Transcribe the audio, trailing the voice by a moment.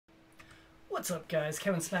What's up guys,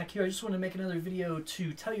 Kevinsmak here. I just want to make another video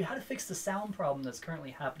to tell you how to fix the sound problem that's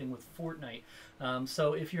currently happening with Fortnite.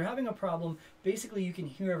 So if you're having a problem, basically you can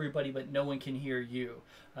hear everybody but no one can hear you.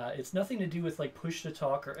 It's nothing to do with like push to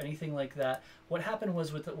talk or anything like that. What happened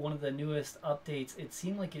was with one of the newest updates, it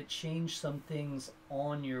seemed like it changed some things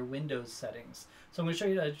on your Windows settings. So I'm going to show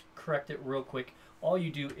you how to correct it real quick. All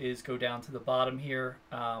you do is go down to the bottom here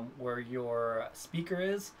where your speaker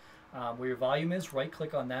is, where your volume is, right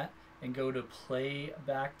click on that and go to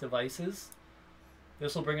playback devices.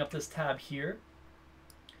 This will bring up this tab here.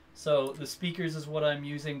 So the speakers is what I'm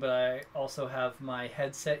using, but I also have my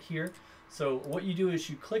headset here. So what you do is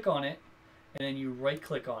you click on it and then you right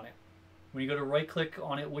click on it. When you go to right click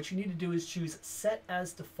on it, what you need to do is choose set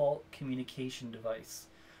as default communication device.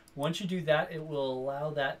 Once you do that, it will allow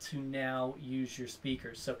that to now use your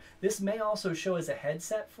speakers. So this may also show as a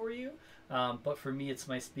headset for you, but for me it's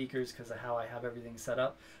my speakers because of how I have everything set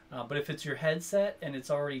up. But if it's your headset and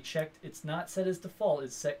it's already checked, it's not set as default,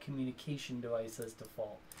 it's set communication device as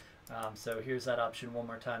default. So here's that option one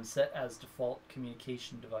more time, set as default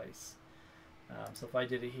communication device. So if I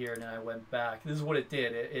did it here and then I went back, this is what it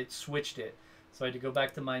did, it switched it. So I had to go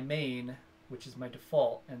back to my main, which is my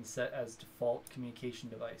default, and set as default communication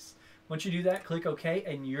device. Once you do that, click OK,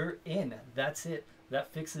 and you're in. That's it.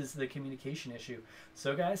 That fixes the communication issue.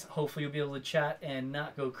 So guys, hopefully you'll be able to chat and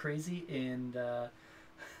not go crazy, and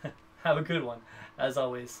have a good one. As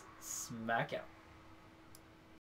always, smack out.